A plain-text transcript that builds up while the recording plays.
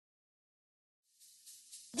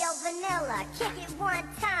Yo, Vanilla, kick it one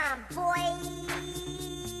time, boy.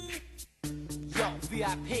 Yo,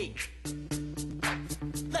 VIP.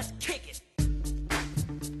 Let's kick it.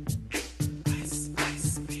 Ice,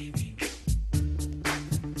 ice, baby.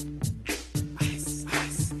 Ice,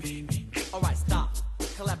 ice, baby. Alright, stop,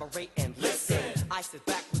 collaborate and listen. Ice is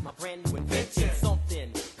back with my brand new invention.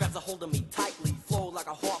 Something grabs a hold of me tightly, flow like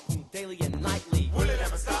a harpoon daily and nightly. Will it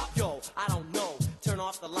ever stop? Yo, I don't know. Turn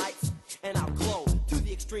off the lights and I'll glow. To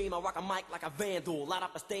the extreme, I rock a mic like a vandal. Light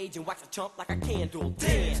up a stage and wax a chump like a candle.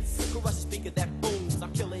 Dance, crush a speaker that booms.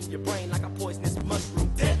 I'm killing your brain like a poisonous mushroom.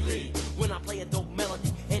 Deadly, when I play a dope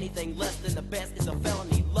melody. Anything less than the best is a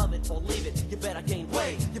felony. Love it or leave it, you better gain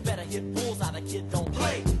weight. You better hit bullseye, the kid don't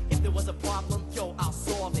play. If there was a problem, yo, I'll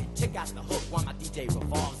solve it. Check out the hook while my DJ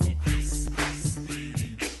revolves it. Ice, ice,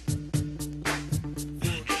 baby.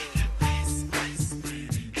 Ice, ice,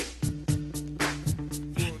 baby.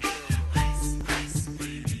 Ice, ice,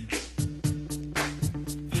 baby.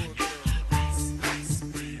 Ice, ice,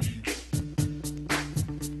 baby.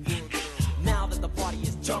 Now that the party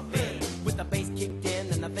is jumping, with the bass kicked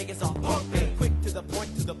in and the Vegas all pumping. Quick to the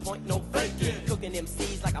point, no faking. Cooking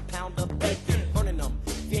MCs like a pound of bacon. Burning them,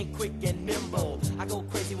 if you ain't quick and nimble. I go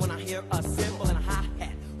crazy when I hear a cymbal and a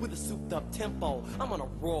hi-hat with a souped up tempo. I'm on a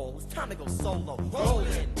roll, it's time to go solo. Rolling,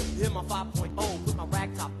 hit my 5.0, put my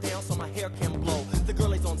rag top down so my hair can blow. The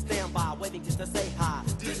girl is on standby, waiting just to say hi.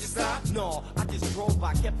 Did you stop? No, I just drove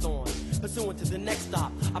by, kept on, pursuing to the next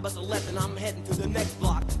stop. I bust a left and I'm heading to the next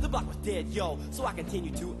block. The block was dead, yo, so I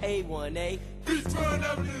continue to A1A. Eastbound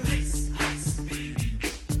Avenue. Ice, ice, baby.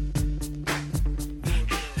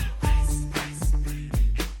 Ice, ice, baby.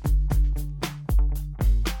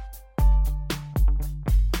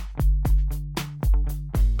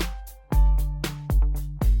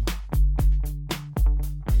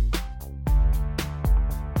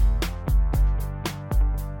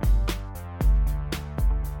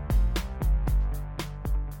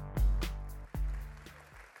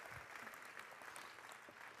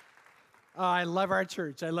 Oh, I love our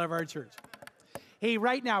church. I love our church. Hey,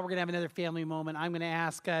 right now we're going to have another family moment. I'm going to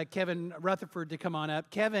ask Kevin Rutherford to come on up.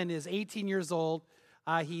 Kevin is 18 years old.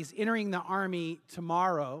 He's entering the Army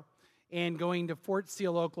tomorrow and going to Fort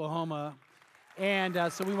Steele, Oklahoma.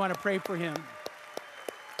 And so we want to pray for him.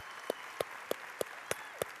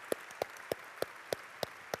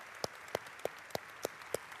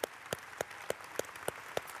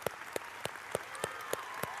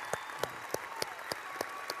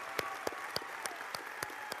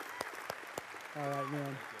 All right,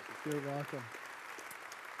 man. You're welcome.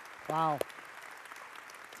 Wow.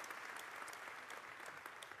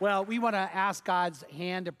 Well, we want to ask God's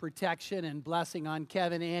hand of protection and blessing on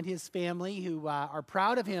Kevin and his family who are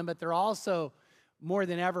proud of him, but they're also more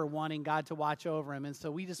than ever wanting God to watch over him. And so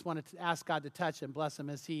we just want to ask God to touch and bless him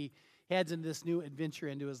as he heads into this new adventure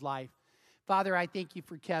into his life. Father, I thank you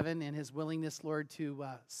for Kevin and his willingness, Lord, to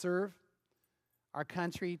serve our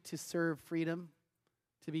country, to serve freedom,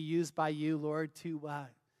 to be used by you, Lord, to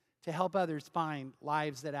help others find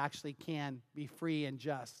lives that actually can be free and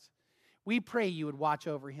just. We pray you would watch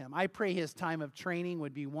over him. I pray his time of training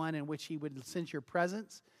would be one in which he would sense your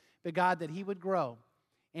presence, but God, that he would grow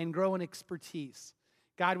and grow in expertise.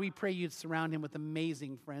 God, we pray you'd surround him with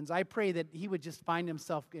amazing friends. I pray that he would just find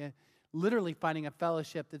himself literally finding a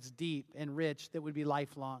fellowship that's deep and rich that would be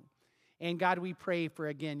lifelong. And God, we pray for,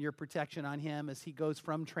 again, your protection on him as he goes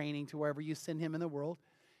from training to wherever you send him in the world.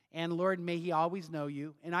 And Lord, may he always know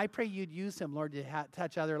you. And I pray you'd use him, Lord, to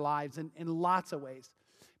touch other lives in lots of ways.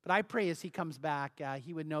 But I pray as he comes back,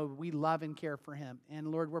 he would know we love and care for him.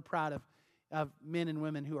 And Lord, we're proud of men and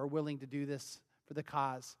women who are willing to do this for the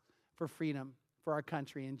cause, for freedom, for our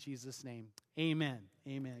country, in Jesus' name. Amen.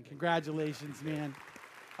 Amen. Congratulations, man.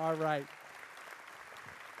 All right.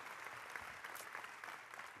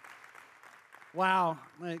 Wow,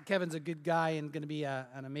 Kevin's a good guy and going to be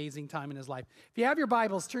an amazing time in his life. If you have your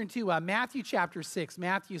Bibles, turn to Matthew chapter 6.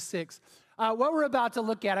 Matthew 6. What we're about to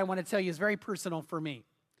look at, I want to tell you, is very personal for me.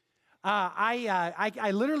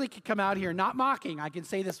 I literally could come out here, not mocking. I can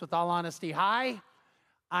say this with all honesty. Hi,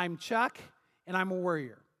 I'm Chuck, and I'm a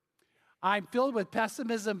worrier. I'm filled with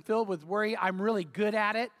pessimism, filled with worry. I'm really good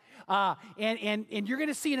at it. And you're going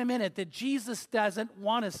to see in a minute that Jesus doesn't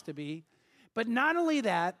want us to be. But not only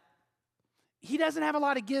that, he doesn't have a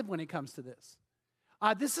lot of give when it comes to this.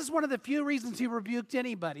 This is one of the few reasons he rebuked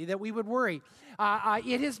anybody, that we would worry.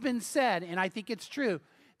 It has been said, and I think it's true,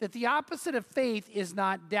 that the opposite of faith is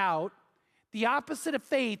not doubt. The opposite of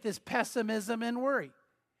faith is pessimism and worry.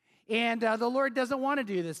 And the Lord doesn't want to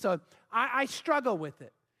do this. So I struggle with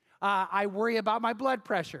it. I worry about my blood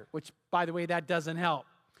pressure, which, by the way, that doesn't help.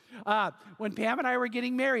 When Pam and I were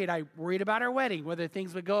getting married, I worried about our wedding, whether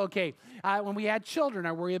things would go okay. When we had children,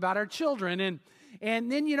 I worry about our children.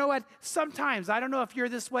 And then, you know what? Sometimes, I don't know if you're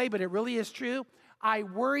this way, but it really is true. I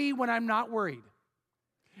worry when I'm not worried.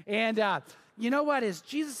 And you know what? Is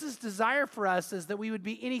Jesus' desire for us is that we would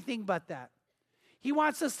be anything but that. He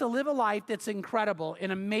wants us to live a life that's incredible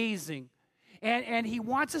and amazing. And he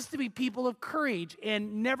wants us to be people of courage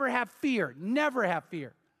and never have fear. Never have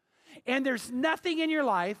fear. And there's nothing in your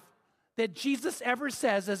life that Jesus ever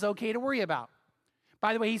says is okay to worry about.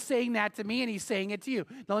 By the way, he's saying that to me and he's saying it to you.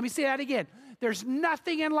 Now, let me say that again. There's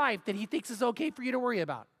nothing in life that he thinks is okay for you to worry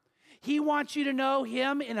about. He wants you to know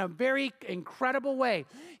him in a very incredible way.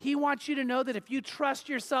 He wants you to know that if you trust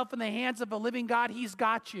yourself in the hands of a living God, he's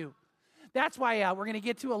got you. That's why we're going to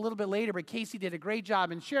get to a little bit later, but Casey did a great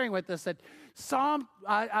job in sharing with us that Psalm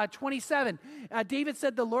 27, David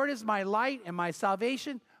said, "The Lord is my light and my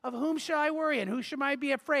salvation. Of whom shall I worry and who should I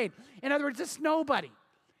be afraid?" In other words, it's nobody.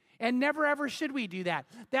 And never ever should we do that.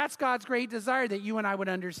 That's God's great desire, that you and I would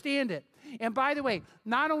understand it. And by the way,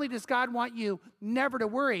 not only does God want you never to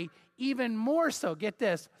worry, even more so, get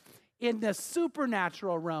this, in the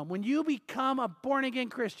supernatural realm, when you become a born-again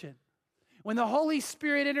Christian, when the Holy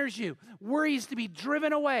Spirit enters you, worries to be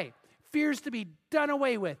driven away, fears to be done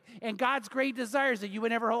away with, and God's great desires that you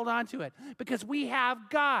would never hold on to it, because we have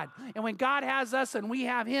God. And when God has us and we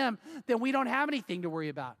have him, then we don't have anything to worry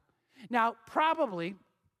about. Now, probably,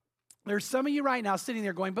 there's some of you right now sitting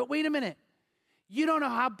there going, but wait a minute. You don't know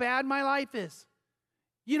how bad my life is.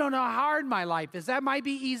 You don't know how hard my life is. That might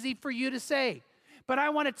be easy for you to say. But I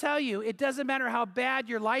want to tell you, it doesn't matter how bad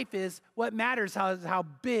your life is. What matters is how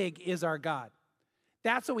big is our God.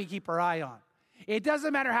 That's what we keep our eye on. It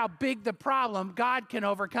doesn't matter how big the problem, God can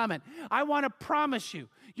overcome it. I want to promise you,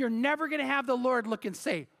 you're never going to have the Lord look and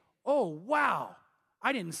say, "Oh, wow,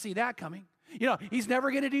 I didn't see that coming." You know, he's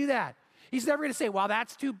never going to do that. He's never going to say, "Well,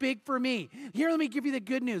 that's too big for me." Here, let me give you the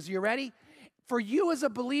good news. You ready? For you as a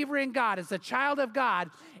believer in God, as a child of God,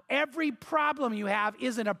 every problem you have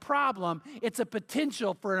isn't a problem. It's a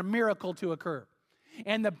potential for a miracle to occur.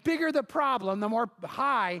 And the bigger the problem, the more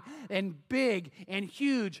high and big and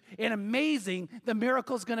huge and amazing the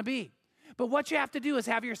miracle's going to be. But what you have to do is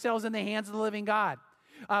have yourselves in the hands of the living God.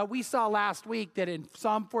 We saw last week that in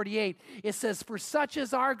Psalm 48, it says, "For such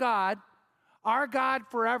is our God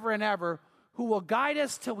forever and ever, who will guide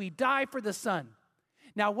us till we die for the Son."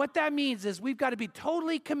 Now, what that means is we've got to be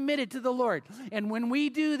totally committed to the Lord. And when we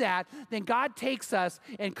do that, then God takes us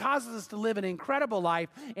and causes us to live an incredible life.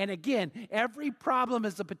 And again, every problem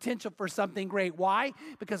is the potential for something great. Why?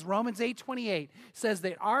 Because Romans 8:28 says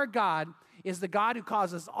that our God is the God who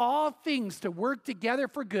causes all things to work together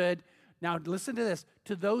for good. Now, listen to this,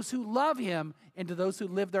 to those who love him and to those who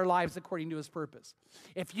live their lives according to his purpose.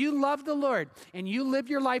 If you love the Lord and you live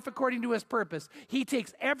your life according to his purpose, he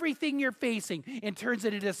takes everything you're facing and turns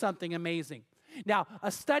it into something amazing. Now,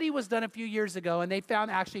 a study was done a few years ago, and they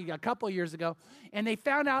found, actually a couple of years ago, and they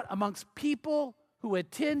found out amongst people who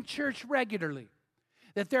attend church regularly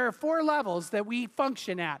that there are 4 levels that we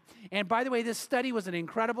function at. And by the way, this study was an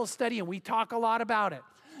incredible study, and we talk a lot about it.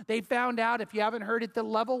 They found out, if you haven't heard it, that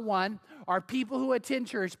level 1 are people who attend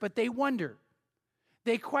church, but they wonder.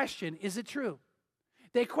 They question, is it true?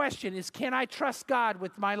 They question, can I trust God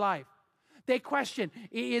with my life? They question,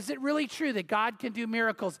 is it really true that God can do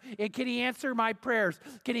miracles? And can he answer my prayers?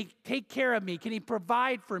 Can he take care of me? Can he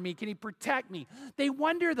provide for me? Can he protect me? They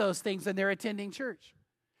wonder those things when they're attending church.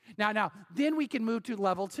 Now, then we can move to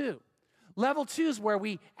level 2. Level 2 is where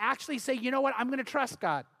we actually say, you know what, I'm going to trust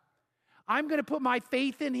God. I'm going to put my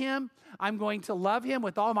faith in him. I'm going to love him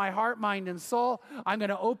with all my heart, mind, and soul. I'm going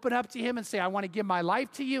to open up to him and say, I want to give my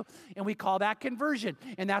life to you. And we call that conversion.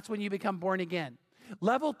 And that's when you become born again.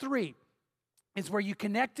 Level 3 is where you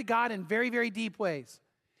connect to God in very, very deep ways.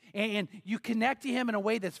 And you connect to him in a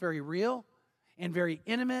way that's very real and very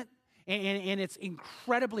intimate. And it's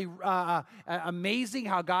incredibly amazing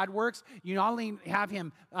how God works. You not only have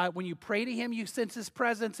him, when you pray to him, you sense his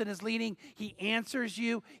presence and his leading. He answers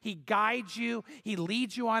you. He guides you. He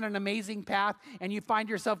leads you on an amazing path. And you find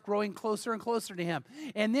yourself growing closer and closer to him.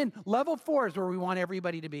 And then level 4 is where we want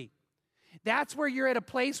everybody to be. That's where you're at a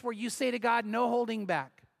place where you say to God, no holding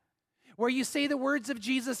back. Where you say the words of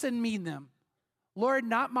Jesus and mean them. Lord,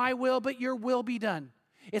 not my will, but your will be done.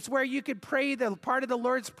 It's where you could pray the part of the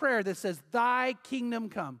Lord's Prayer that says, thy kingdom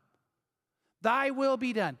come. Thy will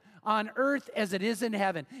be done. on earth as it is in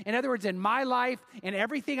heaven. In other words, in my life and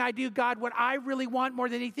everything I do, God, what I really want more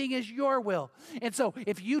than anything is your will. And so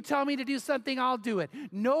if you tell me to do something, I'll do it.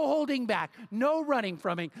 No holding back, no running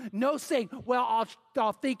from it, no saying, well,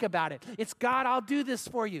 I'll think about it. It's God, I'll do this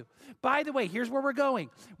for you. By the way, here's where we're going.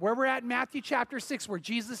 Where we're at in Matthew chapter 6, where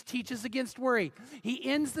Jesus teaches against worry. He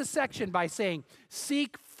ends the section by saying,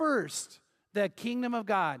 seek first the kingdom of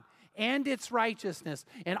God and its righteousness,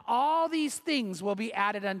 and all these things will be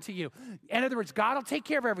added unto you. In other words, God will take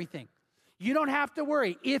care of everything. You don't have to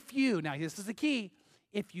worry now this is the key,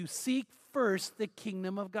 if you seek first the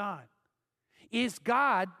kingdom of God. Is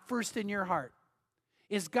God first in your heart?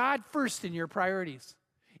 Is God first in your priorities?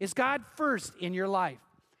 Is God first in your life?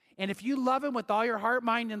 And if you love him with all your heart,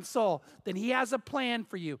 mind, and soul, then he has a plan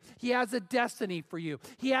for you. He has a destiny for you.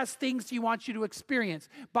 He has things he wants you to experience.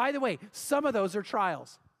 By the way, some of those are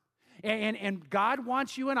trials. And God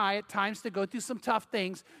wants you and I at times to go through some tough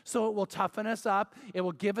things, so it will toughen us up. It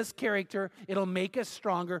will give us character. It'll make us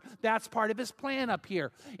stronger. That's part of his plan up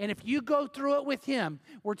here. And if you go through it with him,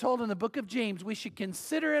 we're told in the book of James, we should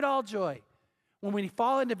consider it all joy when we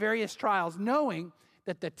fall into various trials, knowing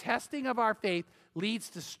that the testing of our faith leads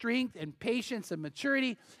to strength and patience and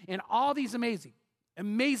maturity and all these amazing,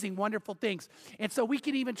 wonderful things. And so we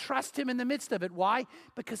can even trust him in the midst of it. Why?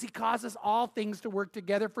 Because he causes all things to work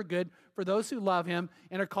together for good for those who love him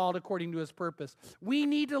and are called according to his purpose. We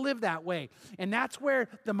need to live that way. And that's where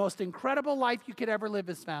the most incredible life you could ever live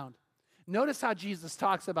is found. Notice how Jesus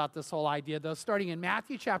talks about this whole idea, though, starting in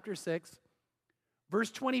Matthew chapter 6, verse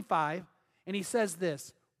 25, and he says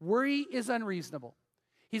this, worry is unreasonable.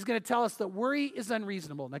 He's going to tell us that worry is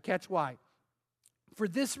unreasonable. Now catch why. For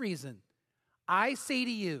this reason, I say to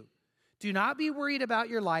you, do not be worried about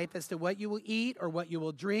your life as to what you will eat or what you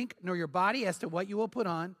will drink, nor your body as to what you will put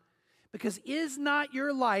on, because is not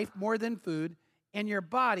your life more than food and your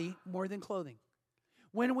body more than clothing?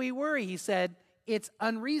 When we worry, he said, it's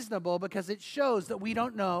unreasonable because it shows that we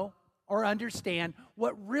don't know or understand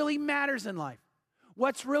what really matters in life,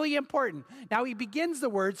 what's really important. Now he begins the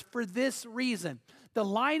words, for this reason. The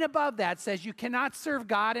line above that says you cannot serve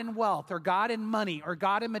God in wealth or God in money or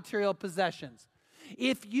God in material possessions.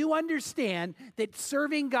 If you understand that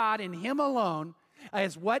serving God in him alone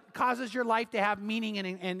is what causes your life to have meaning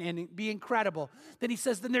and be incredible, then he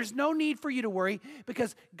says, then there's no need for you to worry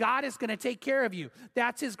because God is going to take care of you.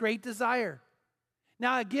 That's his great desire.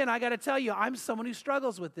 Now, again, I got to tell you, I'm someone who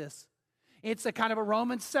struggles with this. It's a kind of a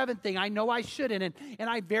Romans 7 thing. I know I shouldn't, and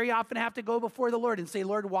I very often have to go before the Lord and say,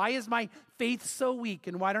 Lord, why is my faith so weak,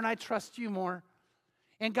 and why don't I trust you more?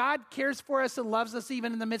 And God cares for us and loves us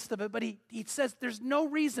even in the midst of it, but he says there's no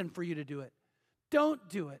reason for you to do it. Don't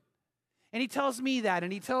do it. And he tells me that,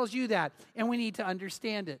 and he tells you that, and we need to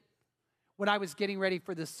understand it. When I was getting ready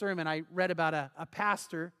for this sermon, I read about a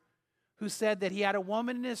pastor who said that he had a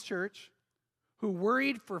woman in his church who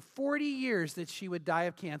worried for 40 years that she would die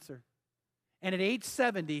of cancer. And at age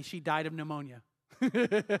 70, she died of pneumonia.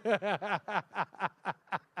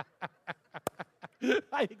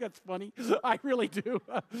 I think that's funny. I really do.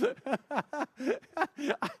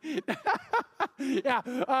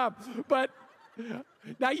 But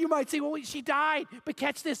now you might say, well, she died. But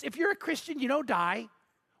catch this. If you're a Christian, you don't die.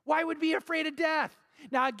 Why would be afraid of death?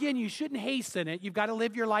 Now, again, you shouldn't hasten it. You've got to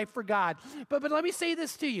live your life for God. But let me say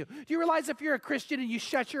this to you. Do you realize if you're a Christian and you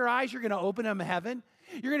shut your eyes, you're going to open them heaven?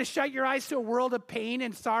 You're going to shut your eyes to a world of pain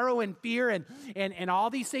and sorrow and fear and all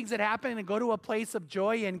these things that happen and go to a place of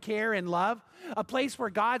joy and care and love, a place where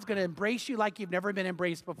God's going to embrace you like you've never been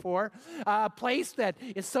embraced before, a place that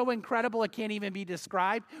is so incredible it can't even be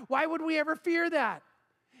described. Why would we ever fear that?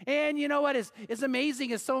 And you know what is amazing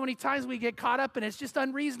is so many times we get caught up and it's just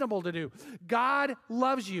unreasonable to do. God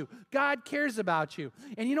loves you. God cares about you.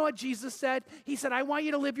 And you know what Jesus said? He said, I want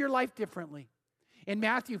you to live your life differently. In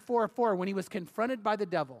Matthew 4:4, when he was confronted by the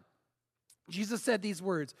devil, Jesus said these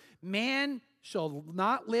words, man shall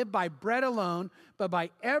not live by bread alone, but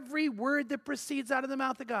by every word that proceeds out of the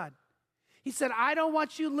mouth of God. He said, I don't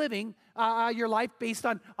want you living your life based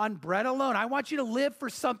on bread alone. I want you to live for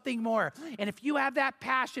something more. And if you have that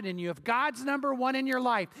passion in you, if God's number one in your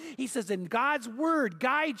life, he says, and God's word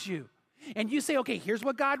guides you. And you say, okay, here's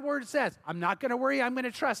what God's word says. I'm not going to worry. I'm going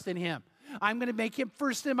to trust in him. I'm going to make him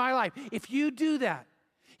first in my life. If you do that,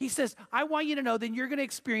 he says, I want you to know then you're going to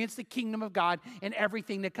experience the kingdom of God and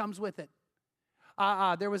everything that comes with it.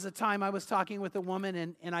 There was a time I was talking with a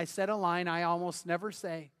woman and I said a line I almost never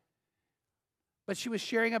say. But she was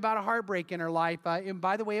sharing about a heartbreak in her life. And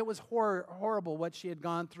by the way, it was horrible what she had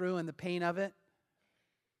gone through and the pain of it.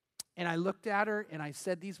 And I looked at her and I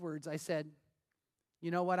said these words. I said, you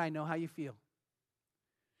know what? I know how you feel.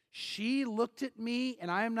 She looked at me,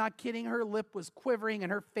 and I am not kidding, her lip was quivering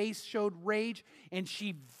and her face showed rage, and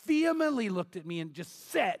she vehemently looked at me and just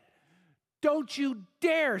said, "Don't you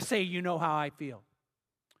dare say you know how I feel."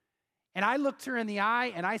 And I looked her in the eye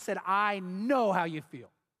and I said, "I know how you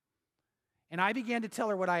feel." And I began to tell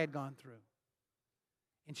her what I had gone through.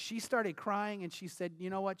 And she started crying and she said, "You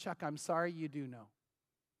know what, Chuck, I'm sorry, you do know.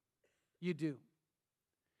 You do."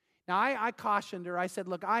 Now, I cautioned her. I said,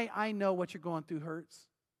 "Look, I know what you're going through hurts,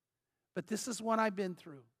 but this is what I've been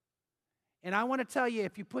through. And I want to tell you,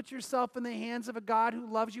 if you put yourself in the hands of a God who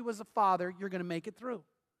loves you as a father, you're going to make it through.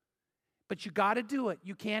 But you got to do it.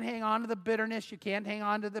 You can't hang on to the bitterness. You can't hang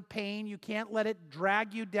on to the pain. You can't let it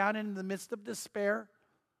drag you down into the midst of despair.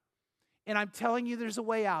 And I'm telling you, there's a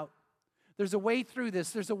way out. There's a way through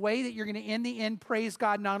this. There's a way that you're going to, in the end, praise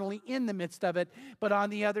God, not only in the midst of it, but on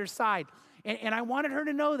the other side." And I wanted her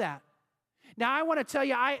to know that. Now, I want to tell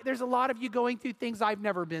you, there's a lot of you going through things I've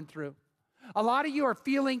never been through. A lot of you are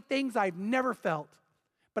feeling things I've never felt.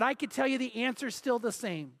 But I can tell you the answer is still the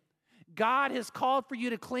same. God has called for you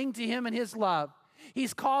to cling to Him and His love.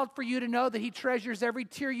 He's called for you to know that He treasures every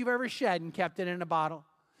tear you've ever shed and kept it in a bottle.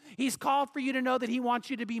 He's called for you to know that He wants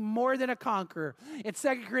you to be more than a conqueror. In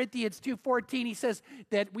 2 Corinthians 2:14, he says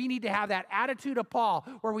that we need to have that attitude of Paul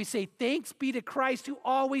where we say, "Thanks be to Christ who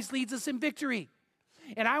always leads us in victory."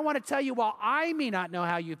 And I want to tell you, while I may not know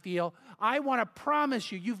how you feel, I want to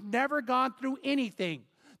promise you, you've never gone through anything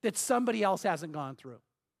that somebody else hasn't gone through.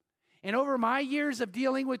 And over my years of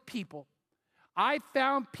dealing with people, I've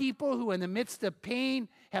found people who in the midst of pain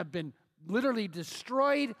have been literally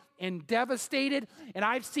destroyed and devastated. And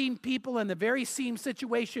I've seen people in the very same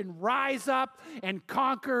situation rise up and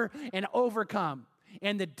conquer and overcome.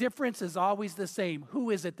 And the difference is always the same. Who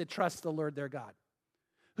is it that trusts the Lord their God?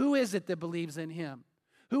 Who is it that believes in Him?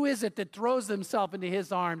 Who is it that throws themselves into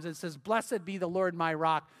His arms and says, "Blessed be the Lord my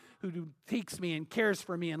rock, who takes me and cares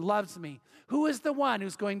for me and loves me"? Who is the one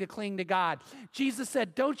who's going to cling to God? Jesus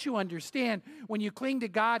said, "Don't you understand? When you cling to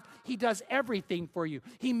God, He does everything for you.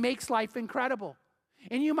 He makes life incredible."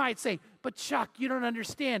 And you might say, "But Chuck, you don't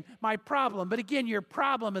understand my problem." But again, your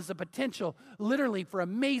problem is a potential literally for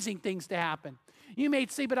amazing things to happen. You may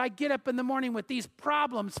say, "But I get up in the morning with these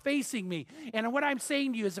problems facing me." And what I'm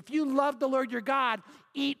saying to you is, if you love the Lord your God,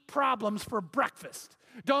 eat problems for breakfast.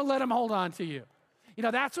 Don't let them hold on to you. You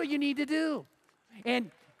know, that's what you need to do.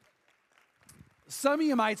 And some of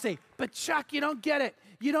you might say, "But Chuck, you don't get it.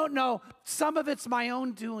 You don't know. Some of it's my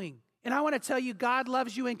own doing." And I want to tell you, God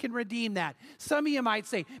loves you and can redeem that. Some of you might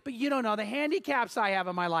say, "But you don't know the handicaps I have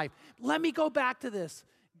in my life." Let me go back to this.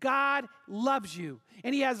 God loves you,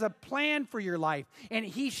 and He has a plan for your life, and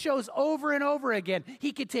He shows over and over again.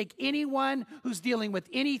 He could take anyone who's dealing with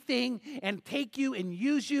anything and take you and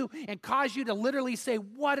use you and cause you to literally say,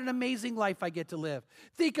 "What an amazing life I get to live."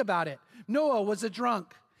 Think about it. Noah was a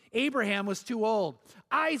drunk. Abraham was too old.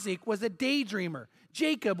 Isaac was a daydreamer.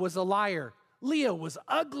 Jacob was a liar. Leah was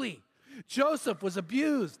ugly. Joseph was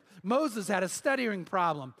abused. Moses had a stuttering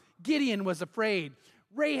problem. Gideon was afraid.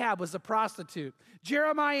 Rahab was a prostitute.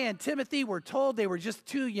 Jeremiah and Timothy were told they were just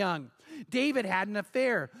too young. David had an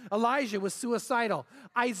affair. Elijah was suicidal.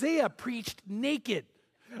 Isaiah preached naked.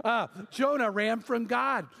 Jonah ran from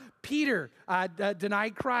God. Peter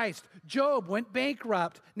denied Christ. Job went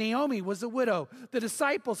bankrupt. Naomi was a widow. The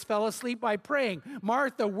disciples fell asleep by praying.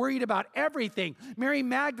 Martha worried about everything. Mary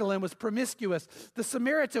Magdalene was promiscuous. The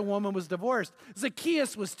Samaritan woman was divorced.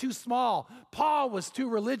 Zacchaeus was too small. Paul was too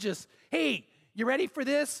religious. Hey, you ready for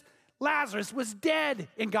this? Lazarus was dead,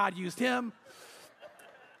 and God used him.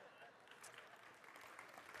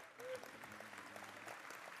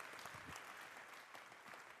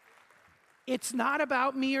 It's not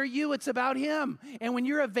about me or you, it's about Him. And when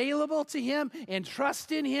you're available to Him and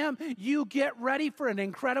trust in Him, you get ready for an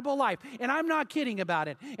incredible life. And I'm not kidding about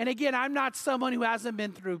it. And again, I'm not someone who hasn't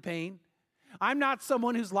been through pain. I'm not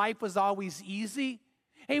someone whose life was always easy.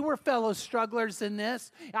 Hey, we're fellow strugglers in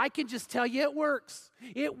this. I can just tell you it works.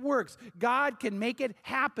 It works. God can make it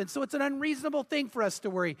happen. So it's an unreasonable thing for us to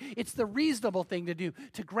worry. It's the reasonable thing to do,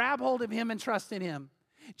 to grab hold of Him and trust in Him.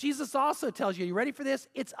 Jesus also tells you ready for this?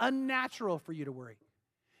 It's unnatural for you to worry.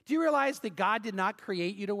 Do you realize that God did not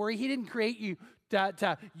create you to worry? He didn't create you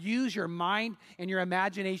to use your mind and your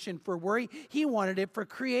imagination for worry. He wanted it for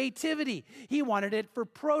creativity. He wanted it for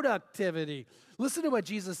productivity. Listen to what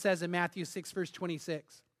Jesus says in Matthew 6, verse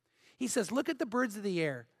 26. He says, "Look at the birds of the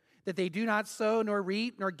air, that they do not sow, nor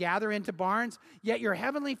reap, nor gather into barns, yet your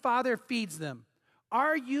heavenly Father feeds them.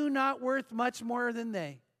 Are you not worth much more than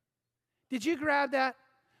they?" Did you grab that?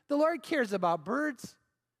 The Lord cares about birds,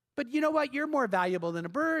 but you know what? You're more valuable than a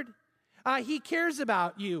bird. He cares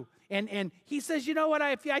about you. And he says, you know what,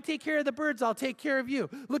 if I take care of the birds, I'll take care of you.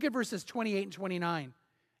 Look at verses 28 and 29.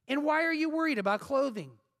 And why are you worried about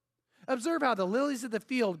clothing? Observe how the lilies of the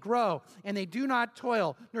field grow, and they do not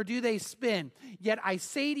toil, nor do they spin. Yet I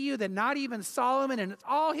say to you that not even Solomon in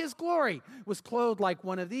all his glory was clothed like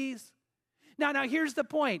one of these. Now here's the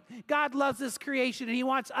point. God loves this creation, and he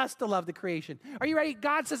wants us to love the creation. Are you ready?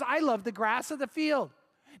 God says, I love the grass of the field.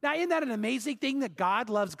 Now, isn't that an amazing thing that God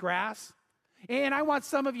loves grass? And I want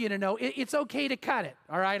some of you to know it's okay to cut it,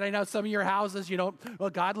 all right? I know some of your houses, well,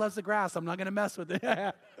 God loves the grass. I'm not going to mess with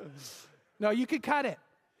it. No, you could cut it.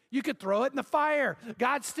 You could throw it in the fire.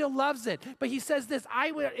 God still loves it. But he says this,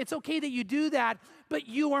 it's okay that you do that, but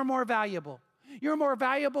you are more valuable. You're more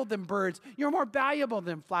valuable than birds. You're more valuable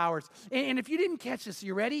than flowers. And if you didn't catch this,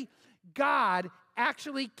 you ready? God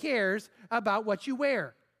actually cares about what you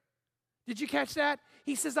wear. Did you catch that?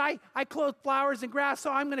 He says, I clothe flowers and grass,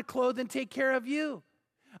 so I'm going to clothe and take care of you.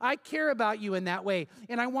 I care about you in that way,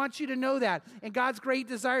 and I want you to know that. And God's great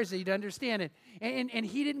desire is that you to understand it. And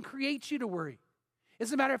he didn't create you to worry.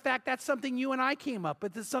 As a matter of fact, that's something you and I came up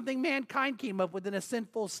with. It's something mankind came up with in a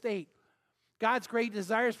sinful state. God's great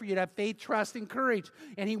desire is for you to have faith, trust, and courage,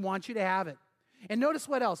 and he wants you to have it. And notice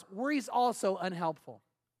what else. Worry is also unhelpful.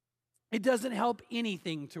 It doesn't help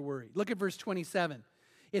anything to worry. Look at verse 27.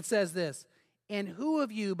 It says this, and who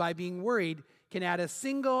of you, by being worried, can add a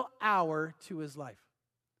single hour to his life?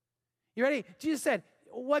 You ready? Jesus said,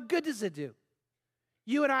 what good does it do?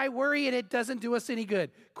 You and I worry, and it doesn't do us any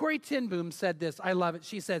good. Corrie ten Boom said this. I love it.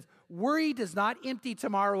 She says, worry does not empty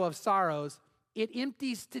tomorrow of sorrows. It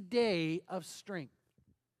empties today of strength.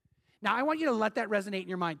 Now, I want you to let that resonate in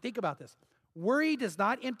your mind. Think about this. Worry does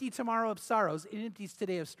not empty tomorrow of sorrows. It empties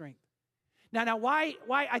today of strength. Now, why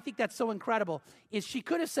I think that's so incredible is she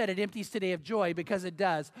could have said it empties today of joy, because it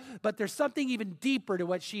does, but there's something even deeper to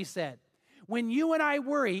what she said. When you and I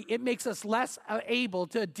worry, it makes us less able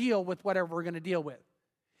to deal with whatever we're going to deal with.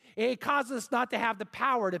 It causes us not to have the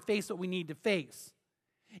power to face what we need to face.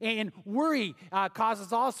 And worry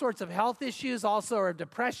causes all sorts of health issues, also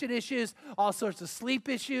depression issues, all sorts of sleep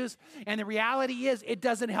issues. And the reality is it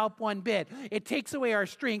doesn't help one bit. It takes away our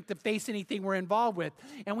strength to face anything we're involved with.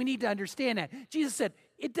 And we need to understand that. Jesus said,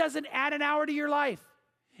 it doesn't add an hour to your life.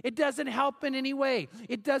 It doesn't help in any way.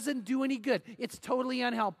 It doesn't do any good. It's totally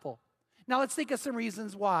unhelpful. Now let's think of some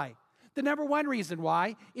reasons why. The number one reason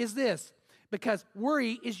why is this. Because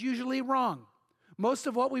worry is usually wrong. Most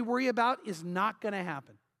of what we worry about is not going to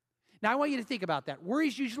happen. Now, I want you to think about that. Worry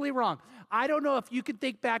is usually wrong. I don't know if you can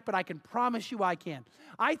think back, but I can promise you I can.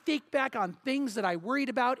 I think back on things that I worried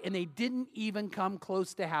about, and they didn't even come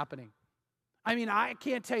close to happening. I mean, I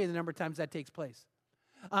can't tell you the number of times that takes place.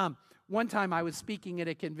 One time I was speaking at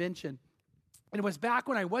a convention, and it was back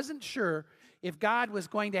when I wasn't sure if God was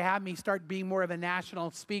going to have me start being more of a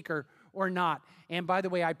national speaker or not. And by the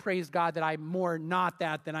way, I praise God that I'm more not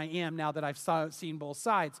that than I am now that I've seen both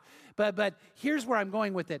sides. But here's where I'm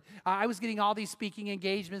going with it. I was getting all these speaking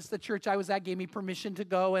engagements. The church I was at gave me permission to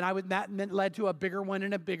go, and that led to a bigger one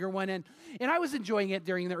and a bigger one. And I was enjoying it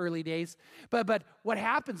during the early days. But what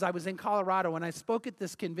happens, I was in Colorado, and I spoke at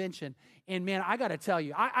this convention. And man, I got to tell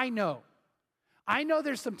you, I know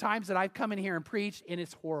there's some times that I've come in here and preached, and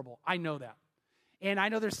it's horrible. I know that. And I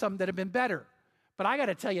know there's some that have been better. But I got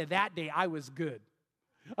to tell you, that day I was good.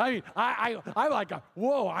 I mean, I like,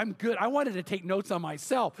 whoa, I'm good. I wanted to take notes on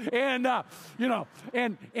myself, and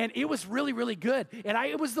and it was really, really good. And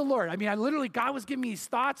it was the Lord. I mean, God was giving me these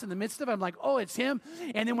thoughts in the midst of it. I'm like, oh, it's Him.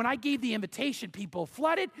 And then when I gave the invitation, people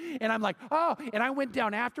flooded, and I'm like, oh. And I went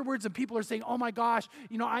down afterwards, and people are saying, oh my gosh,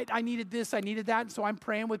 I needed this, I needed that, and so I'm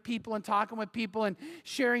praying with people and talking with people and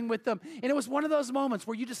sharing with them. And it was one of those moments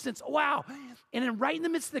where you just sense, wow. And then right in the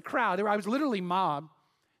midst of the crowd, I was literally mobbed.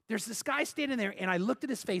 There's this guy standing there, and I looked at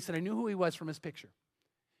his face, and I knew who he was from his picture.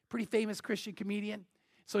 Pretty famous Christian comedian.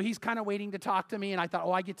 So he's kind of waiting to talk to me, and I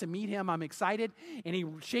thought, I get to meet him. I'm excited. And he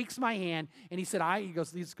shakes my hand, and he said, he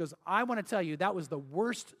goes, I want to tell you, that was the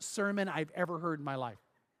worst sermon I've ever heard in my life.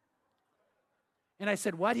 And I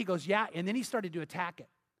said, what? He goes, yeah. And then he started to attack it.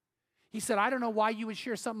 He said, I don't know why you would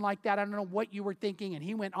share something like that. I don't know what you were thinking. And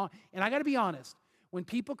he went on. And I got to be honest. When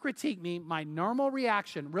people critique me, my normal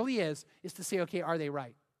reaction really is to say, okay, are they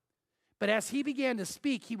right? But as he began to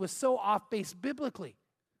speak, he was so off base biblically.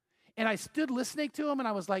 And I stood listening to him, and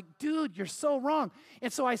I was like, dude, you're so wrong.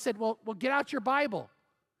 And so I said, well, get out your Bible.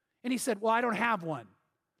 And he said, well, I don't have one.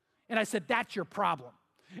 And I said, that's your problem.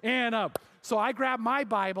 And so I grabbed my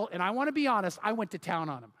Bible, and I want to be honest, I went to town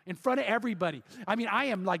on him in front of everybody. I mean, I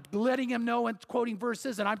am like letting him know and quoting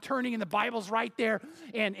verses, and I'm turning, and the Bible's right there.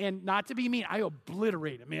 And not to be mean, I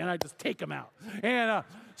obliterate him, man. I just take him out. And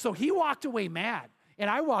so he walked away mad. And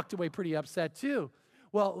I walked away pretty upset too.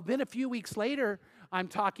 Well, then a few weeks later, I'm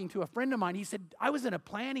talking to a friend of mine. He said, I was in a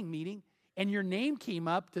planning meeting, and your name came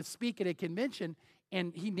up to speak at a convention,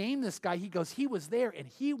 and he named this guy. He goes, he was there, and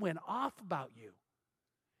he went off about you.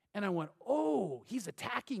 And I went, oh, he's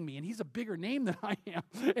attacking me, and he's a bigger name than I am.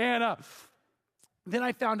 And then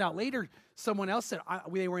I found out later, someone else said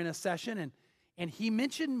they were in a session, and he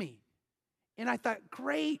mentioned me. And I thought,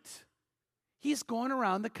 great. He's going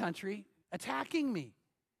around the country attacking me.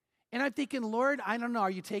 And I'm thinking, Lord, I don't know, are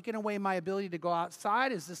you taking away my ability to go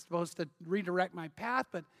outside? Is this supposed to redirect my path?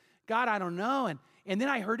 But God, I don't know. And then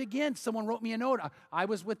I heard again, someone wrote me a note. I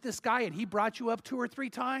was with this guy, and he brought you up 2 or 3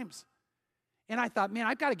 times. And I thought, man,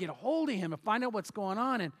 I've got to get a hold of him and find out what's going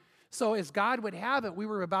on. And so as God would have it, we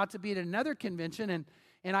were about to be at another convention,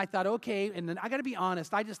 and I thought, okay, and then I got to be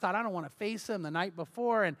honest, I just thought I don't want to face him the night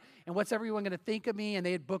before, and what's everyone going to think of me? And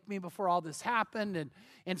they had booked me before all this happened,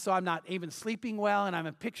 and so I'm not even sleeping well, and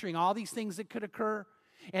I'm picturing all these things that could occur.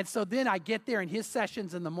 And so then I get there in his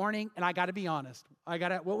sessions in the morning, and I got to be honest.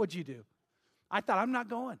 What would you do? I thought, I'm not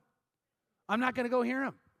going. I'm not going to go hear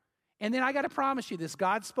him. And then I got to promise you this,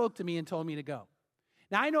 God spoke to me and told me to go.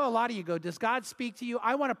 Now, I know a lot of you go, does God speak to you?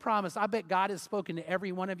 I want to promise, I bet God has spoken to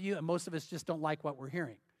every one of you, and most of us just don't like what we're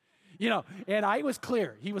hearing. And I was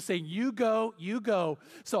clear. He was saying, you go, you go.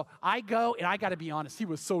 So I go, and I got to be honest, he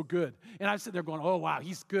was so good. And I'm sitting there going, oh, wow,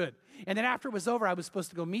 he's good. And then after it was over, I was supposed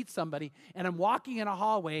to go meet somebody, and I'm walking in a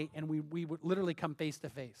hallway, and we would literally come face to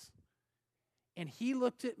face. And he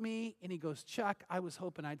looked at me, and he goes, Chuck, I was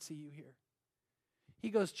hoping I'd see you here. He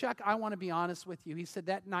goes, Chuck, I want to be honest with you. He said,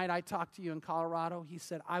 that night I talked to you in Colorado, he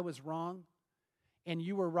said, I was wrong, and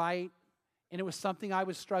you were right, and it was something I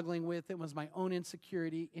was struggling with. It was my own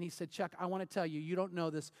insecurity. And he said, Chuck, I want to tell you, you don't know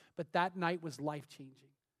this, but that night was life-changing.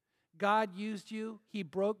 God used you. He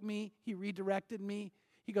broke me. He redirected me.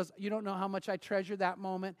 He goes, you don't know how much I treasure that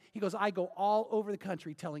moment. He goes, I go all over the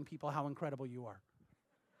country telling people how incredible you are.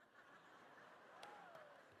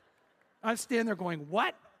 I'm standing there going,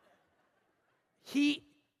 what? Do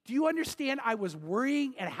you understand I was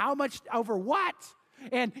worrying and how much over what?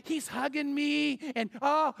 And he's hugging me and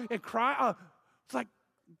crying. It's like,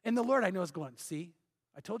 and the Lord I know is going, see,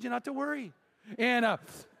 I told you not to worry. And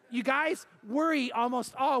you guys, worry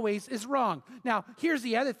almost always is wrong. Now, here's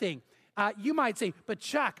the other thing. You might say, but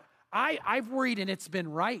Chuck, I've worried and it's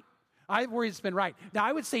been right. I've worried it's been right. Now,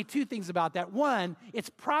 I would say 2 things about that. One, it's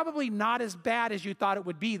probably not as bad as you thought it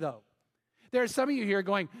would be, though. There are some of you here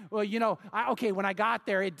going, well, when I got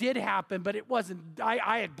there, it did happen, but it wasn't,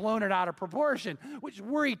 I had blown it out of proportion, which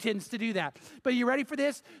worry tends to do that. But are you ready for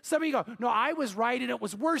this? Some of you go, no, I was right, and it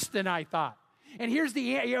was worse than I thought. And here's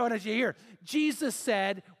what you hear. Jesus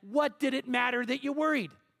said, what did it matter that you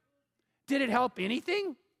worried? Did it help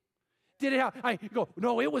anything? Did it help? I go,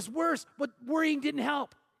 no, it was worse, but worrying didn't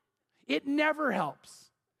help. It never helps.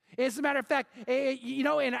 As a matter of fact,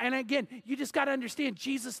 and again, you just got to understand,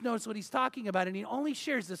 Jesus knows what he's talking about, and he only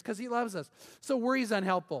shares this because he loves us. So worry is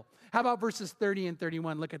unhelpful. How about verses 30 and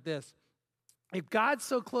 31? Look at this. If God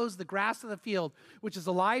so clothes the grass of the field, which is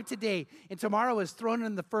alive today, and tomorrow is thrown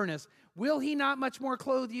in the furnace, will he not much more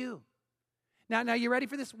clothe you? Now you ready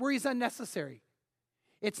for this? Worry is unnecessary.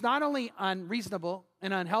 It's not only unreasonable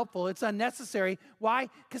and unhelpful, it's unnecessary. Why?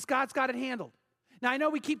 Because God's got it handled. Now, I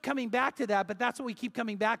know we keep coming back to that, but that's what we keep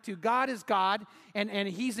coming back to. God is God, and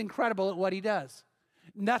he's incredible at what he does.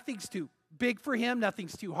 Nothing's too big for him.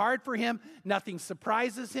 Nothing's too hard for him. Nothing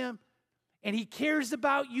surprises him. And he cares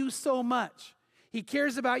about you so much. He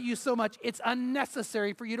cares about you so much, it's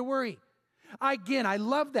unnecessary for you to worry. Again, I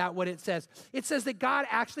love that, what it says. It says that God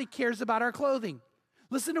actually cares about our clothing.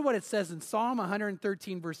 Listen to what it says in Psalm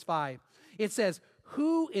 113, verse 5. It says,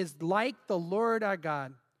 who is like the Lord our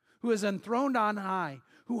God, who is enthroned on high,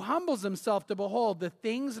 who humbles himself to behold the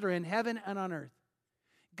things that are in heaven and on earth.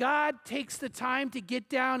 God takes the time to get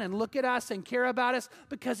down and look at us and care about us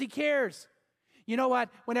because he cares. You know what?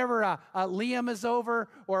 Whenever Liam is over,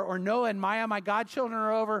 or Noah and Maya, my godchildren,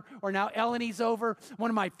 are over, or now Ellenie's over,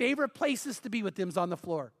 one of my favorite places to be with them is on the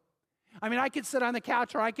floor. I mean, I can sit on the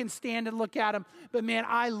couch or I can stand and look at them, but man,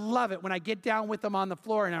 I love it when I get down with them on the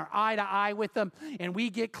floor and are eye to eye with them and we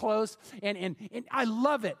get close, and I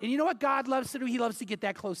love it. And you know what God loves to do? He loves to get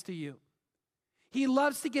that close to you. He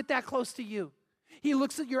loves to get that close to you. He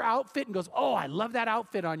looks at your outfit and goes, oh, I love that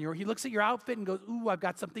outfit on you. He looks at your outfit and goes, ooh, I've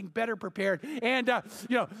got something better prepared. And,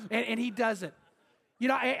 and he does it. You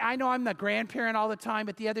know, I know I'm the grandparent all the time,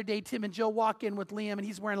 but the other day, Tim and Jill walk in with Liam, and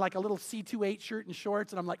he's wearing like a little C28 shirt and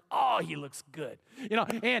shorts, and I'm like, oh, he looks good.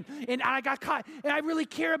 And I got caught, and I really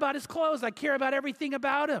care about his clothes. I care about everything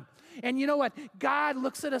about him. And you know what? God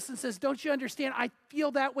looks at us and says, don't you understand? I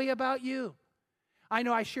feel that way about you. I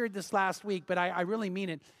know I shared this last week, but I really mean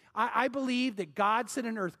it. I believe that God sent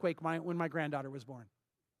an earthquake when my granddaughter was born.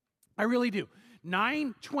 I really do.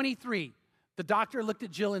 9:23, the doctor looked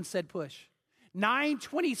at Jill and said, push.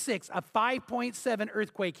 9:26, a 5.7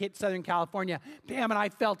 earthquake hit Southern California. Pam and I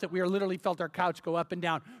felt it. We literally felt our couch go up and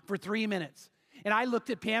down for 3 minutes. And I looked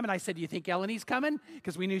at Pam and I said, do you think Eleanie's coming?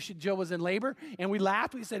 Because we knew Jill was in labor. And we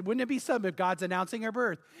laughed. We said, wouldn't it be something if God's announcing her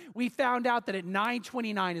birth? We found out that at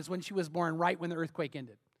 9:29 is when she was born, right when the earthquake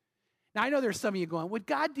ended. Now, I know there's some of you going, would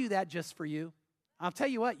God do that just for you? I'll tell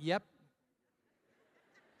you what, yep.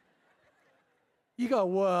 You go,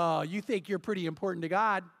 whoa, you think you're pretty important to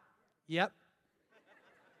God? Yep.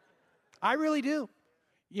 I really do.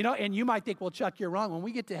 You know, and you might think, well, Chuck, you're wrong. When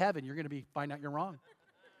we get to heaven, you're going to find out you're wrong.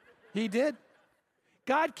 He did.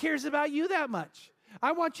 God cares about you that much.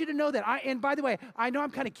 I want you to know that. And by the way, I know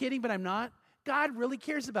I'm kind of kidding, but I'm not. God really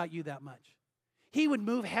cares about you that much. He would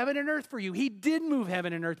move heaven and earth for you. He did move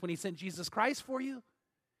heaven and earth when he sent Jesus Christ for you.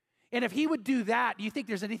 And if he would do that, do you think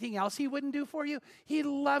there's anything else he wouldn't do for you? He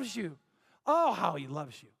loves you. Oh, how he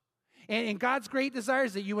loves you. And God's great desire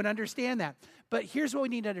is that you would understand that. But here's what we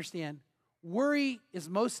need to understand. Worry is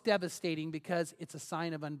most devastating because it's a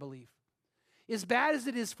sign of unbelief. As bad as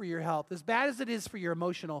it is for your health, as bad as it is for your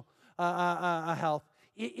emotional health,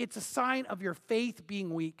 it's a sign of your faith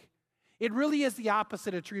being weak. It really is the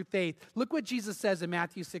opposite of true faith. Look what Jesus says in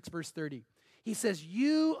Matthew 6, verse 30. He says,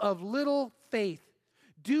 you of little faith,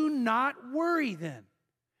 do not worry then.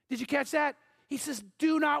 Did you catch that? He says,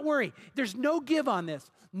 do not worry. There's no give on this.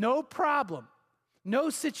 No problem. No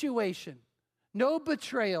situation. No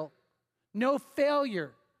betrayal. No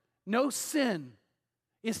failure. No sin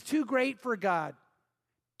is too great for God.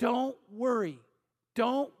 Don't worry.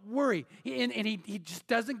 Don't worry. And he just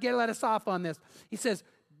doesn't let us off on this. He says,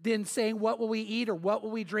 then saying, what will we eat or what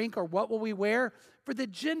will we drink or what will we wear? For the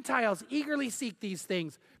Gentiles eagerly seek these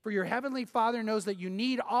things. For your heavenly Father knows that you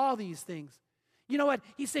need all these things. You know what?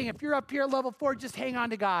 He's saying if you're up here at level 4, just hang on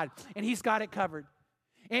to God and he's got it covered.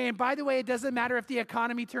 And by the way, it doesn't matter if the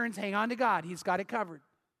economy turns, hang on to God. He's got it covered.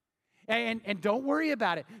 And don't worry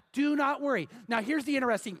about it. Do not worry. Now, here's the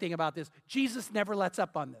interesting thing about this. Jesus never lets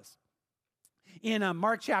up on this. In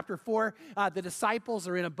Mark chapter 4, the disciples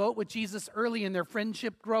are in a boat with Jesus early in their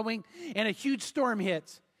friendship growing, and a huge storm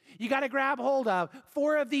hits. You got to grab hold of.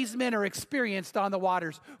 4 of these men are experienced on the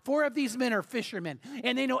waters. 4 of these men are fishermen,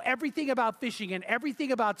 and they know everything about fishing and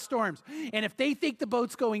everything about storms. And if they think the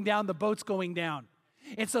boat's going down, the boat's going down.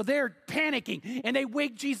 And so they're panicking, and they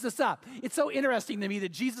wake Jesus up. It's so interesting to me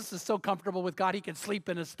that Jesus is so comfortable with God, he can sleep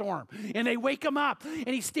in a storm. And they wake him up, and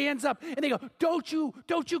he stands up, and they go, don't you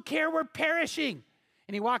care we're perishing?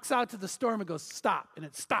 And he walks out to the storm and goes, stop, and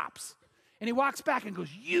it stops. And he walks back and goes,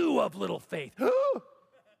 you of little faith.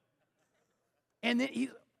 And then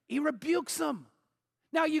he rebukes them.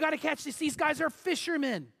 Now, you got to catch this. These guys are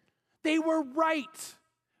fishermen. They were right,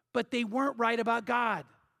 but they weren't right about God.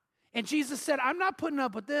 And Jesus said, I'm not putting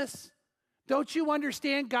up with this. Don't you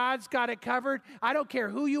understand God's got it covered? I don't care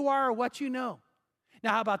who you are or what you know.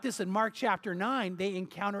 Now, how about this? In Mark chapter 9, they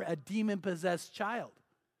encounter a demon-possessed child.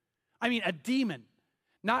 I mean, a demon.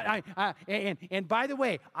 And by the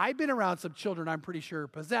way, I've been around some children I'm pretty sure are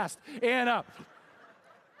possessed. And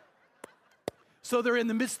so they're in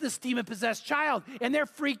the midst of this demon-possessed child, and they're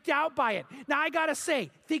freaked out by it. Now, I got to say,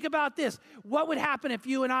 think about this. What would happen if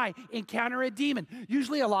you and I encounter a demon?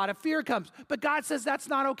 Usually a lot of fear comes, but God says that's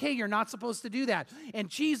not okay. You're not supposed to do that. And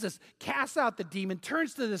Jesus casts out the demon,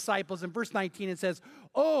 turns to the disciples in verse 19 and says,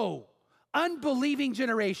 oh, unbelieving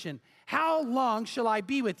generation, how long shall I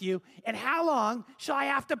be with you, and how long shall I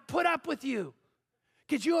have to put up with you?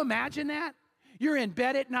 Could you imagine that? You're in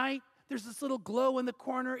bed at night. There's this little glow in the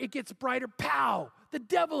corner. It gets brighter. Pow! The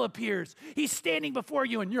devil appears. He's standing before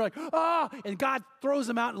you, and you're like, oh! And God throws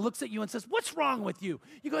him out and looks at you and says, what's wrong with you?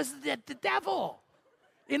 You go, it's the devil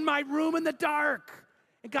in my room in the dark.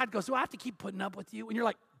 And God goes, do I have to keep putting up with you? And you're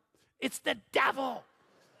like, it's the devil.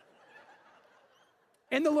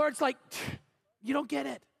 And the Lord's like, you don't get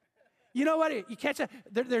it. You know what? You catch that?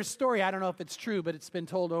 There's a story, I don't know if it's true, but it's been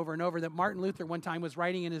told over and over, that Martin Luther one time was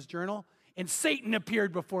writing in his journal, and Satan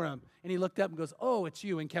appeared before him. And he looked up and goes, oh, it's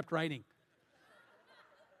you, and kept writing.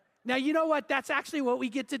 Now, you know what? That's actually what we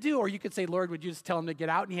get to do. Or you could say, Lord, would you just tell him to get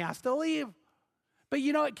out, and he has to leave. But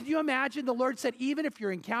you know what? Can you imagine? The Lord said, even if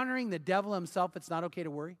you're encountering the devil himself, it's not okay to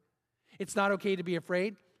worry. It's not okay to be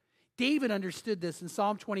afraid. David understood this. In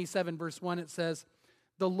Psalm 27, verse 1, it says,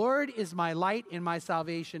 the Lord is my light and my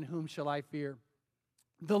salvation. Whom shall I fear?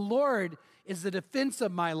 The Lord is the defense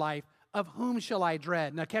of my life. of whom shall I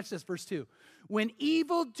dread? Now catch this, verse 2. When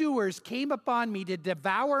evildoers came upon me to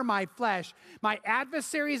devour my flesh, my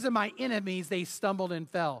adversaries and my enemies, they stumbled and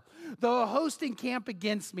fell. Though a host encamp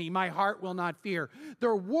against me, my heart will not fear.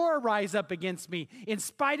 Though war rise up against me, in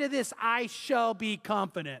spite of this, I shall be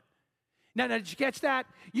confident. Now, did you catch that?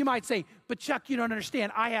 You might say, but Chuck, you don't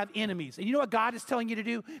understand. I have enemies. And you know what God is telling you to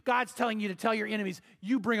do? God's telling you to tell your enemies,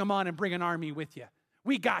 you bring them on and bring an army with you.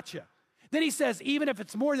 We got you. Then he says, even if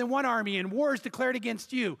it's more than one army and war is declared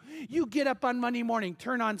against you, you get up on Monday morning,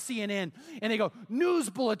 turn on CNN, and they go, news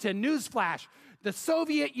bulletin, news flash. The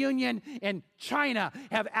Soviet Union and China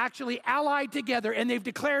have actually allied together, and they've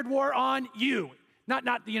declared war on you.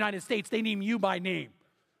 Not the United States. They name you by name.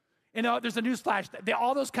 And there's a news flash.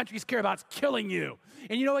 All those countries care about is killing you.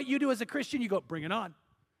 And you know what you do as a Christian? You go, bring it on.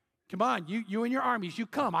 Come on, you and your armies, you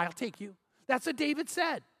come. I'll take you. That's what David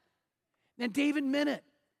said. And David meant it.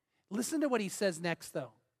 Listen to what he says next,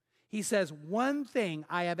 though. He says, one thing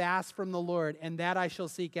I have asked from the Lord, and that I shall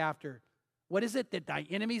seek after. What is it? That thy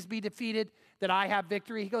enemies be defeated, that I have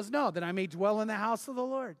victory? He goes, no, that I may dwell in the house of the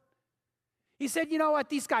Lord. He said, you know what?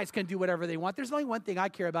 These guys can do whatever they want. There's only one thing I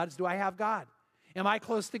care about is, do I have God? Am I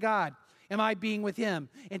close to God? Am I being with him?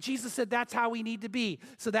 And Jesus said that's how we need to be.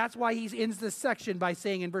 So that's why he ends this section by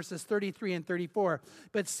saying in verses 33 and 34,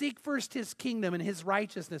 but seek first his kingdom and his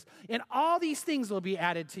righteousness, and all these things will be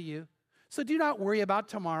added to you. So do not worry about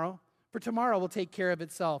tomorrow, for tomorrow will take care of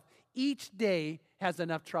itself. Each day has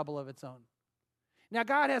enough trouble of its own. Now,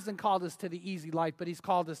 God hasn't called us to the easy life, but he's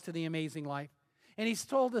called us to the amazing life. And he's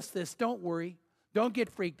told us this, don't worry. Don't get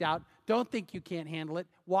freaked out. Don't think you can't handle it.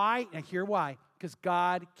 Why? And hear why. Because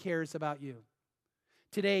God cares about you.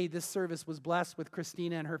 Today, this service was blessed with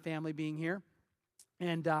Christina and her family being here.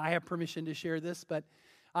 And I have permission to share this, but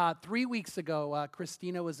 3 weeks ago,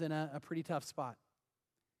 Christina was in a pretty tough spot.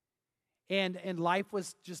 And life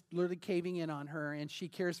was just literally caving in on her, and she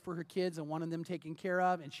cares for her kids and wanted them taken care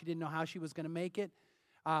of, and she didn't know how she was going to make it.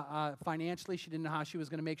 Financially, she didn't know how she was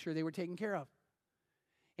going to make sure they were taken care of.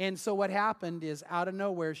 And so what happened is, out of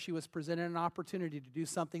nowhere, she was presented an opportunity to do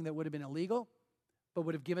something that would have been illegal, but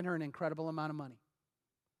would have given her an incredible amount of money.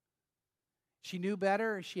 She knew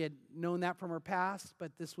better. She had known that from her past,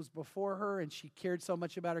 but this was before her, and she cared so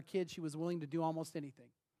much about her kids, she was willing to do almost anything.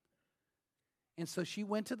 And so she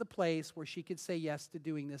went to the place where she could say yes to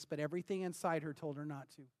doing this, but everything inside her told her not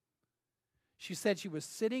to. She said she was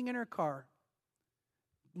sitting in her car,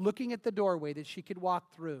 looking at the doorway that she could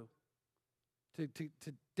walk through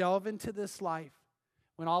to delve into this life,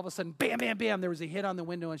 when all of a sudden, bam, bam, bam, there was a hit on the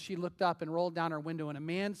window, and she looked up and rolled down her window, and a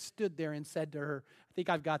man stood there and said to her, I think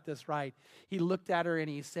I've got this right. He looked at her and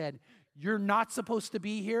he said, you're not supposed to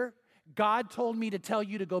be here. God told me to tell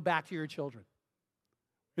you to go back to your children.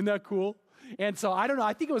 Isn't that cool? And so, I don't know,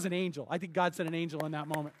 I think it was an angel. I think God sent an angel in that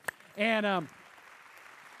moment. And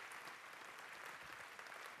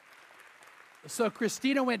so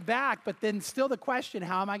Christina went back, but then still the question,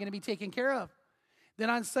 how am I going to be taken care of? Then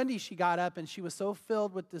on Sunday, she got up, and she was so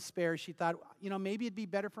filled with despair, she thought, maybe it'd be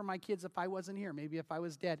better for my kids if I wasn't here, maybe if I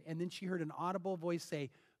was dead. And then she heard an audible voice say,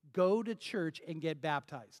 go to church and get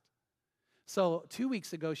baptized. So 2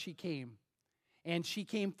 weeks ago, she came. And she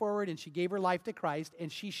came forward and she gave her life to Christ,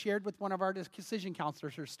 and she shared with one of our decision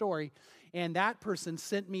counselors her story, and that person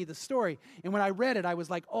sent me the story. And when I read it, I was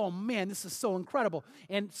like, oh man, this is so incredible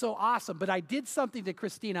and so awesome. But I did something to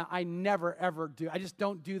Christina I never, ever do. I just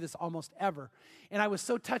don't do this almost ever. And I was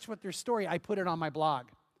so touched with their story, I put it on my blog.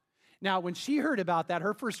 Now, when she heard about that,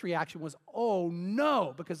 her first reaction was, oh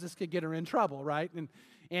no, because this could get her in trouble, right?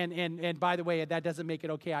 And by the way, that doesn't make it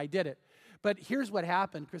okay, I did it. But here's what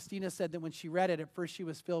happened. Christina said that when she read it, at first she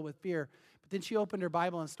was filled with fear. But then she opened her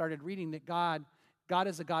Bible and started reading that God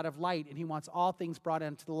is a God of light, and he wants all things brought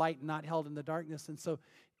into the light and not held in the darkness. And so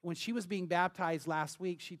when she was being baptized last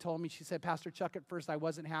week, she told me, she said, Pastor Chuck, at first I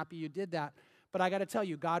wasn't happy you did that. But I got to tell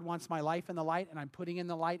you, God wants my life in the light, and I'm putting in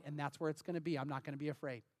the light, and that's where it's going to be. I'm not going to be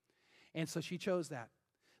afraid. And so she chose that.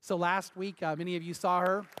 So last week, many of you saw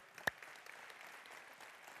her.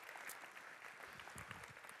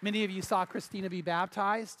 Many of you saw Christina be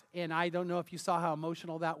baptized, and I don't know if you saw how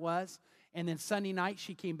emotional that was. And then Sunday night,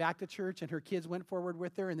 she came back to church, and her kids went forward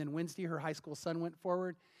with her. And then Wednesday, her high school son went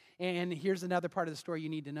forward. And here's another part of the story you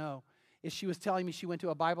need to know, is she was telling me she went to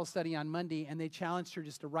a Bible study on Monday, and they challenged her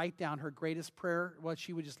just to write down her greatest prayer, what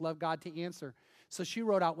she would just love God to answer. So she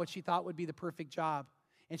wrote out what she thought would be the perfect job.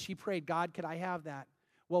 And she prayed, God, could I have that?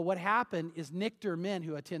 Well, what happened is Nick Dermin,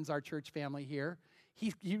 who attends our church family here,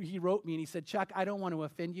 he wrote me and he said, Chuck, I don't want to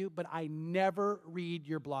offend you, but I never read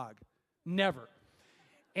your blog. Never.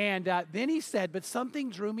 And then he said, but something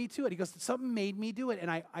drew me to it. He goes, something made me do it. And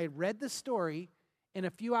I read the story, And a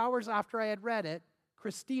few hours after I had read it,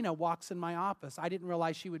 Christina walks in my office. I didn't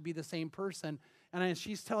realize she would be the same person. And as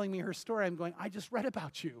she's telling me her story, I'm going, I just read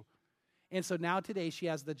about you. And so now today she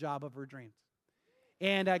has the job of her dreams.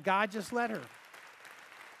 And God just led her.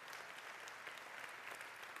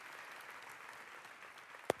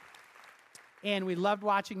 And we loved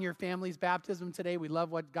watching your family's baptism today. We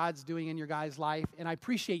love what God's doing in your guys' life. And I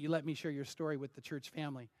appreciate you letting me share your story with the church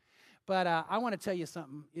family. But I want to tell you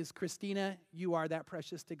something. Is Christina, you are that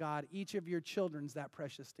precious to God. Each of your children's that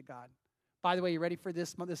precious to God. By the way, you ready for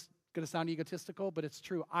this? This is going to sound egotistical, but it's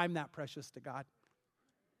true. I'm that precious to God.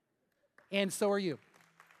 And so are you.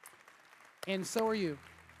 And so are you.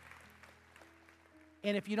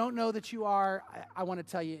 And if you don't know that you are, I want to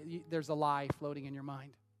tell you, there's a lie floating in your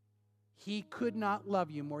mind. He could not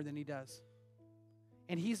love you more than he does.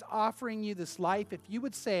 And he's offering you this life. If you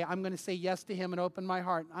would say, I'm going to say yes to him and open my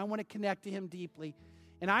heart, and I want to connect to him deeply,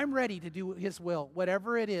 and I'm ready to do his will,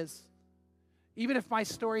 whatever it is, even if my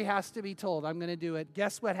story has to be told, I'm going to do it.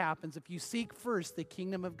 Guess what happens? If you seek first the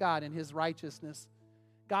kingdom of God and his righteousness,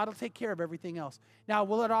 God will take care of everything else. Now,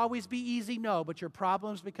 will it always be easy? No, but your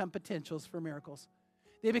problems become potentials for miracles.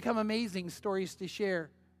 They become amazing stories to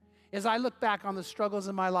share. As I look back on the struggles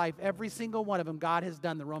in my life, every single one of them, God has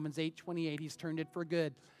done the Romans 8:28. He's turned it for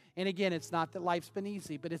good. And again, it's not that life's been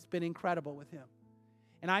easy, but it's been incredible with him.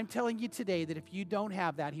 And I'm telling you today that if you don't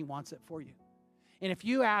have that, he wants it for you. And if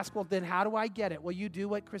you ask, well, then how do I get it? Well, you do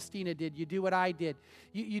what Christina did. You do what I did.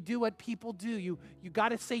 You do what people do. You got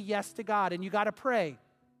to say yes to God, and you got to pray.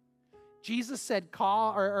 Jesus said,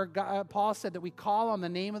 Paul said that we call on the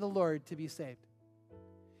name of the Lord to be saved.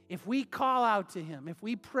 If we call out to him, if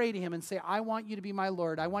we pray to him and say, I want you to be my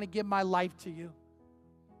Lord, I want to give my life to you,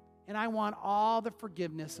 and I want all the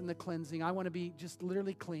forgiveness and the cleansing, I want to be just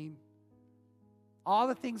literally clean. All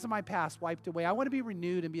the things in my past wiped away. I want to be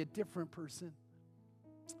renewed and be a different person.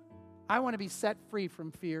 I want to be set free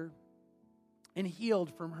from fear and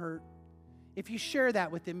healed from hurt. If you share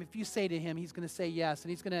that with him, if you say to him, he's going to say yes, and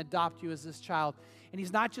he's going to adopt you as his child. And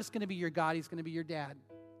he's not just going to be your God, he's going to be your dad.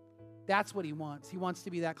 That's what he wants. He wants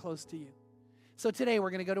to be that close to you. So today we're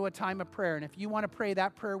going to go to a time of prayer. And if you want to pray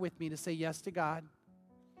that prayer with me to say yes to God,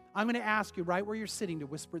 I'm going to ask you right where you're sitting to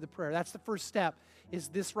whisper the prayer. That's the first step, is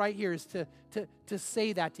this right here, is to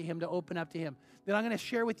say that to him, to open up to him. Then I'm going to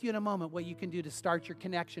share with you in a moment what you can do to start your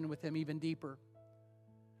connection with him even deeper.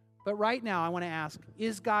 But right now I want to ask,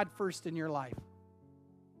 is God first in your life?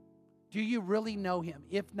 Do you really know him?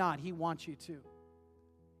 If not, he wants you to.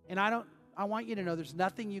 And I want you to know there's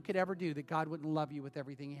nothing you could ever do that God wouldn't love you with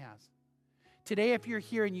everything he has. Today, if you're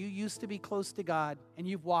here and you used to be close to God and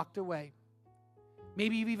you've walked away,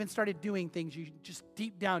 maybe you've even started doing things you just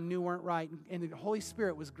deep down knew weren't right, and the Holy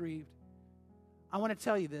Spirit was grieved. I want to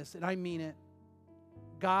tell you this, and I mean it.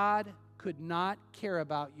 God could not care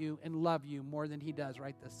about you and love you more than he does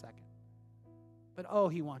right this second. But oh,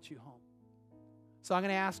 he wants you home. So I'm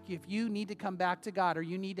going to ask you, if you need to come back to God, or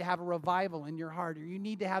you need to have a revival in your heart, or you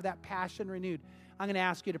need to have that passion renewed, I'm going to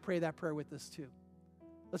ask you to pray that prayer with us too.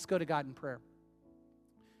 Let's go to God in prayer.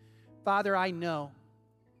 Father, I know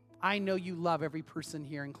you love every person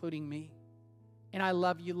here, including me. And I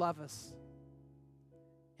love you love us.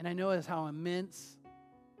 And I know how immense,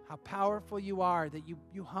 how powerful you are, that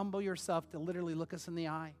you humble yourself to literally look us in the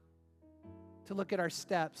eye, to look at our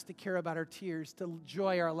steps, to care about our tears, to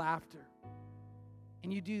enjoy our laughter.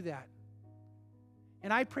 And you do that.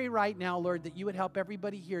 And I pray right now, Lord, that you would help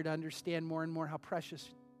everybody here to understand more and more how precious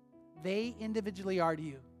they individually are to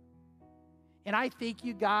you. And I thank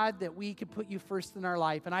you, God, that we can put you first in our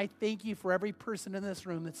life. And I thank you for every person in this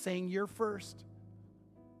room that's saying you're first.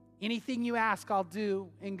 Anything you ask, I'll do.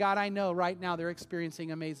 And God, I know right now they're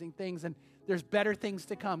experiencing amazing things, and there's better things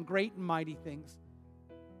to come, great and mighty things.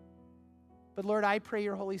 But Lord, I pray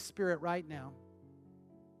your Holy Spirit right now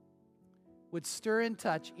would stir and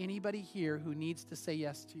touch anybody here who needs to say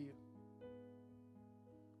yes to you,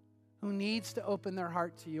 who needs to open their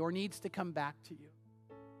heart to you, or needs to come back to you.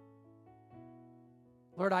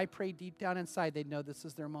 Lord, I pray deep down inside they'd know this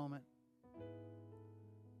is their moment.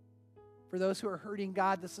 For those who are hurting,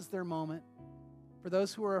 God, this is their moment. For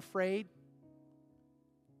those who are afraid,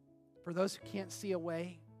 for those who can't see a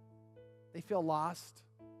way, they feel lost,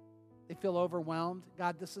 they feel overwhelmed,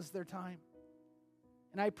 God, this is their time.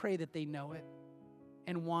 And I pray that they know it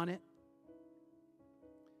and want it.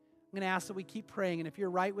 I'm going to ask that we keep praying. And if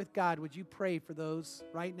you're right with God, would you pray for those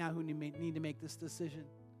right now who need to make this decision?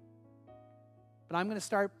 But I'm going to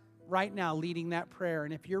start right now leading that prayer.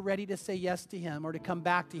 And if you're ready to say yes to him or to come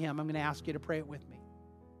back to him, I'm going to ask you to pray it with me.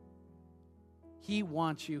 He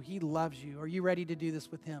wants you. He loves you. Are you ready to do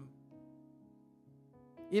this with him?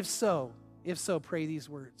 If so, If so, pray these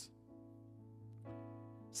words.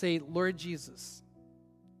 Say, Lord Jesus,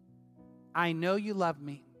 I know you love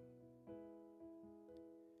me.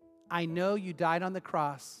 I know you died on the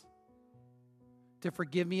cross to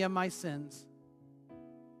forgive me of my sins,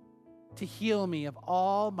 to heal me of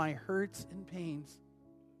all my hurts and pains,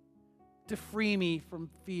 to free me from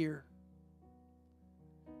fear,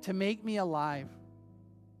 to make me alive,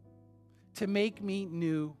 to make me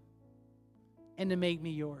new, and to make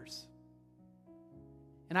me yours.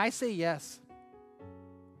 And I say yes.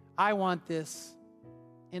 I want this,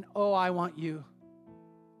 and oh, I want you.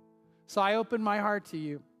 So I open my heart to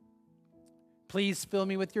you. Please fill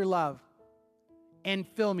me with your love and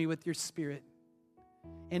fill me with your spirit,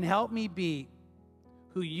 and help me be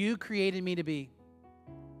who you created me to be,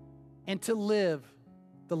 and to live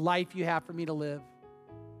the life you have for me to live.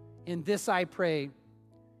 In this I pray,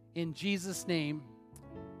 in Jesus' name,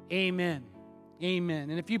 amen. Amen.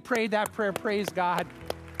 And if you prayed that prayer, praise God.